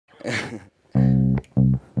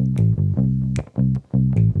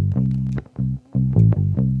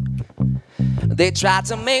They tried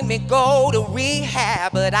to make me go to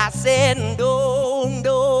rehab, but I said no,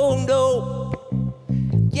 no, no.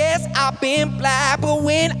 Yes, I've been black, but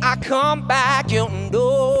when I come back, you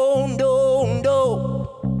know, no, no.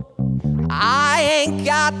 I ain't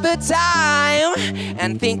got the time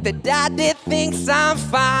and think that Daddy thinks I'm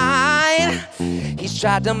fine. He's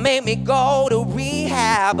tried to make me go to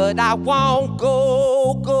rehab, but I won't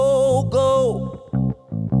go, go, go.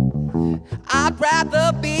 I'd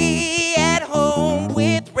rather be at home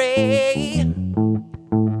with Ray.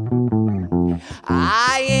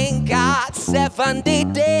 I ain't got 70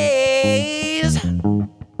 days.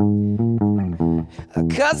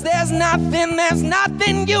 'Cause there's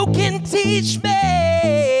nothing you can teach me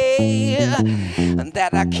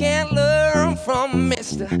that I can't learn from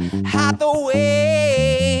Mr. Hathaway.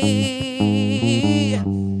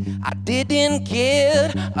 I didn't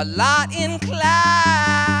get a lot in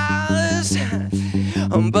class,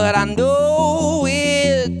 but I know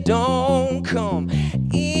it don't come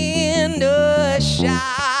in a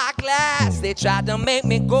shot glass. They tried to make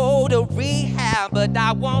me go to rehab, but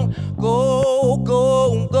I won't go,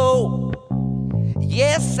 go, go.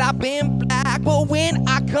 Yes, I've been black, but when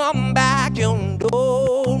I come back, you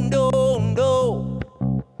know, no, no.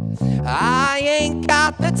 I ain't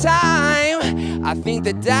got the time. I think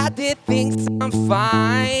that Daddy thinks I'm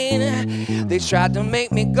fine. They tried to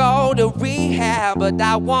make me go to rehab, but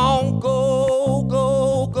I won't go,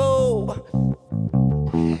 go, go.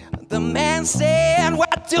 The man said,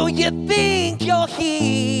 "Why do you think you're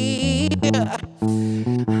here?"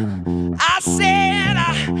 I said,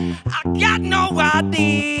 I got no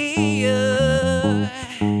idea.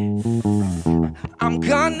 I'm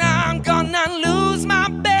gonna lose my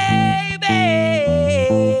baby.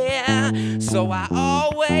 So I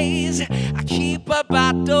keep a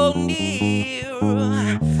bottle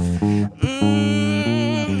near.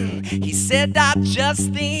 He said, "I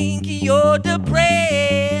just think you're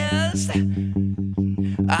depressed."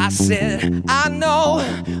 I said, "I know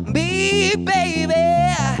me, baby,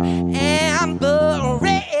 and the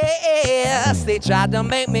rest." They tried to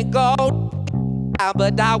make me go,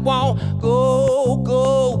 but I won't go,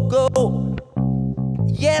 go, go.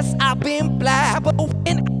 Yes, I've been black, but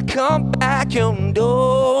when I come back, you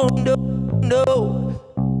know, no, no.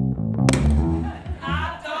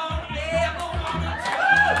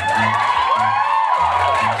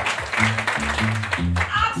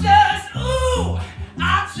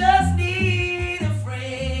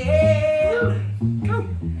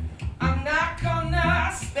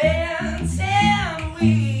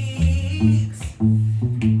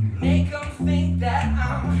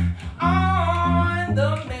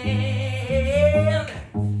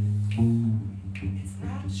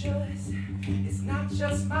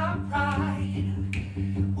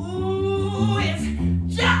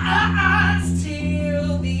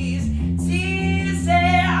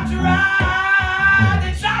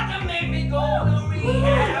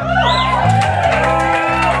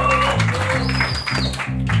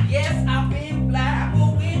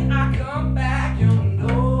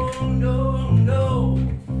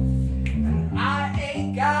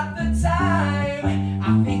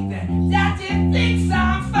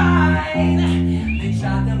 They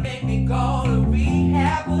tried to make me go to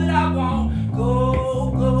rehab, but I won't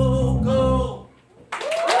go, go, go.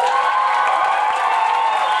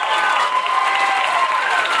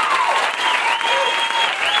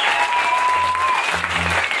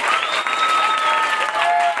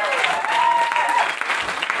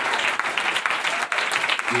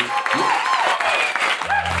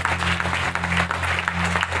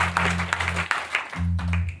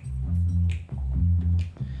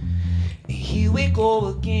 Here we go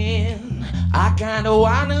again. I kinda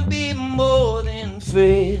wanna be more than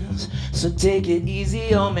friends, so take it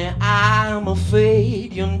easy on me. I'm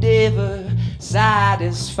afraid you're never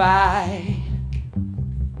satisfied.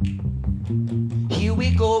 Here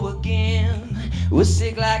we go again. We're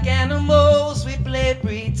sick like animals, we play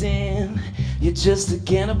pretend. You're just a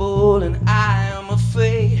cannibal and I am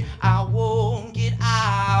afraid I won't get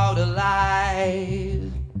out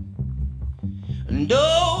alive.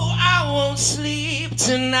 No, I won't sleep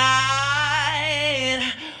tonight.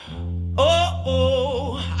 Oh,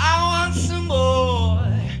 oh, I want some more.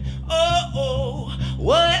 Oh, oh,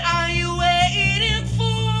 what are you waiting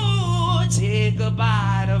for? Take a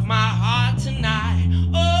bite of my heart tonight.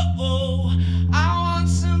 Oh, oh, I want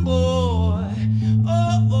some more.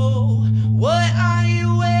 Oh, oh, what are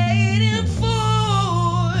you waiting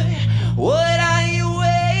for? What are you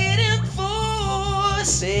waiting for?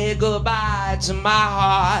 Say goodbye to my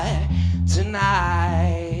heart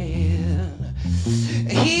tonight.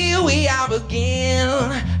 Here we are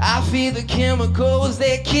again. I feel the chemicals,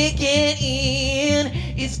 they're kicking in.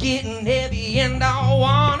 It's getting heavy and I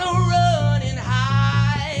wanna run and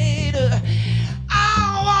hide.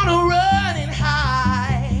 I wanna run and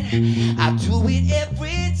hide. I do it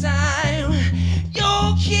every time.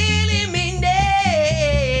 You're killing me now.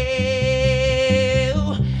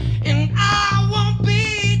 And I won't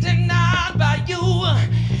be denied by you.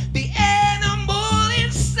 The animal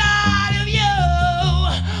inside of you.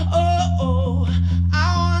 Oh, oh,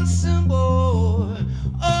 I want some more.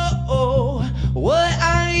 Oh, oh, what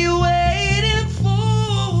are you waiting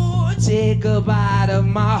for? Take a bite of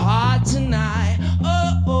my heart tonight.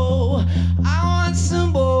 Oh, oh, I want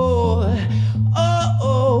some more. Oh,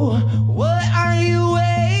 oh, what are you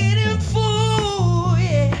waiting for?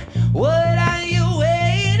 Yeah, what are you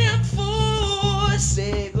waiting for?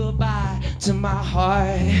 Say goodbye to my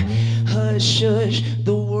heart. Hush, hush,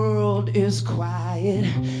 the world is quiet.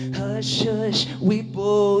 Hush, hush, we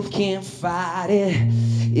both can't fight it.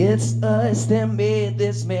 It's us that made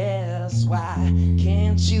this mess. Why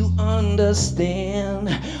can't you understand?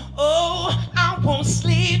 Oh, I won't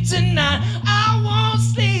sleep tonight. I won't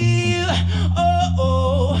sleep. Oh,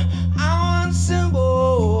 oh, I want some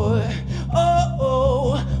more. Oh,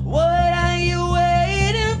 oh, what are you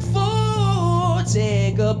waiting for?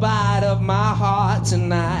 Take a bite of my heart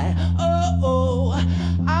tonight. Oh, oh,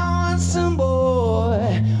 I want some more.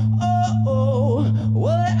 Oh, oh,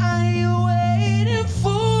 what are you waiting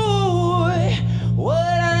for?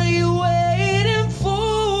 What are you waiting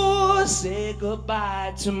for? Say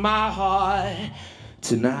goodbye to my heart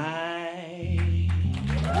tonight.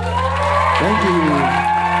 Thank you.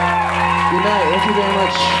 Good night. Thank you very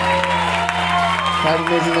much. Have an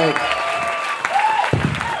amazing night.